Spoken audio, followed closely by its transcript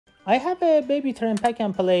I have a baby trend pack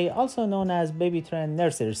and play, also known as baby trend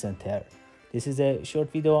nursery center. This is a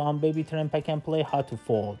short video on baby trend pack and play how to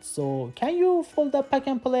fold. So can you fold the pack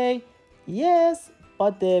and play? Yes,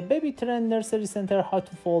 but the baby trend nursery center how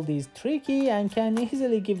to fold is tricky and can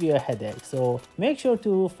easily give you a headache. So make sure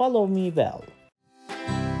to follow me well.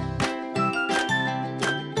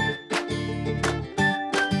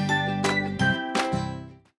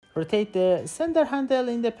 Rotate the center handle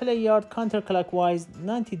in the Playard counterclockwise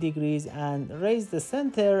 90 degrees and raise the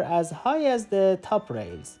center as high as the top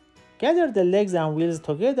rails. Gather the legs and wheels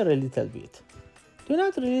together a little bit. Do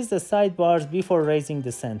not release the sidebars before raising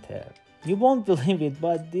the center. You won't believe it,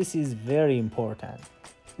 but this is very important.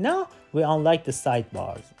 Now we unlock the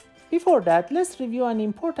sidebars. Before that, let's review an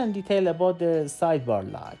important detail about the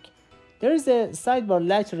sidebar lock. There is a sidebar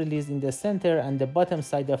latch release in the center and the bottom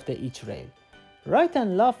side of each rail. Right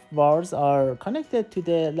and left bars are connected to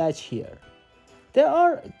the latch here. There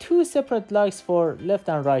are two separate locks for left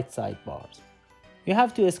and right sidebars. You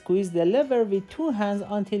have to squeeze the lever with two hands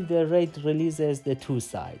until the rail releases the two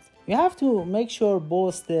sides. You have to make sure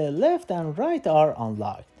both the left and right are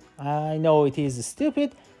unlocked. I know it is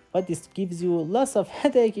stupid, but this gives you lots of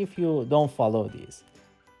headache if you don't follow this.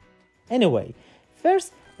 Anyway,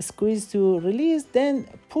 first squeeze to release, then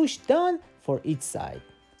push down for each side.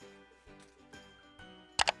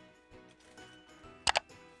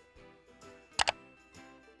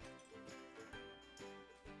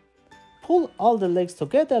 Pull all the legs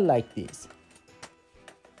together like this.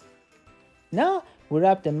 Now we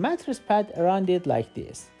wrap the mattress pad around it like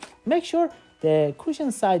this. Make sure the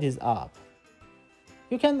cushion side is up.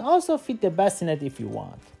 You can also fit the bassinet if you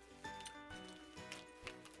want.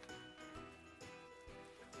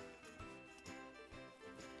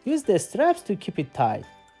 Use the straps to keep it tight.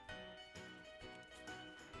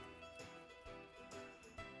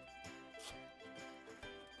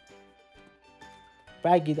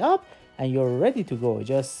 Bag it up and you're ready to go.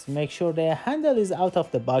 Just make sure the handle is out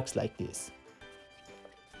of the box like this.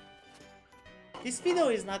 This video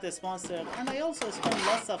is not a sponsor, and I also spent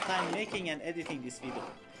lots of time making and editing this video.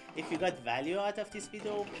 If you got value out of this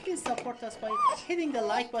video, please support us by hitting the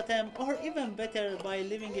like button, or even better by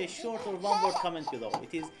leaving a short or one word comment below.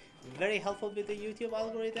 It is very helpful with the YouTube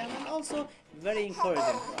algorithm and also very encouraging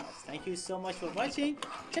for us. Thank you so much for watching.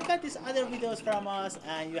 Check out these other videos from us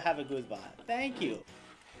and you have a good one. Thank you.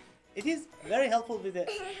 It is very helpful with the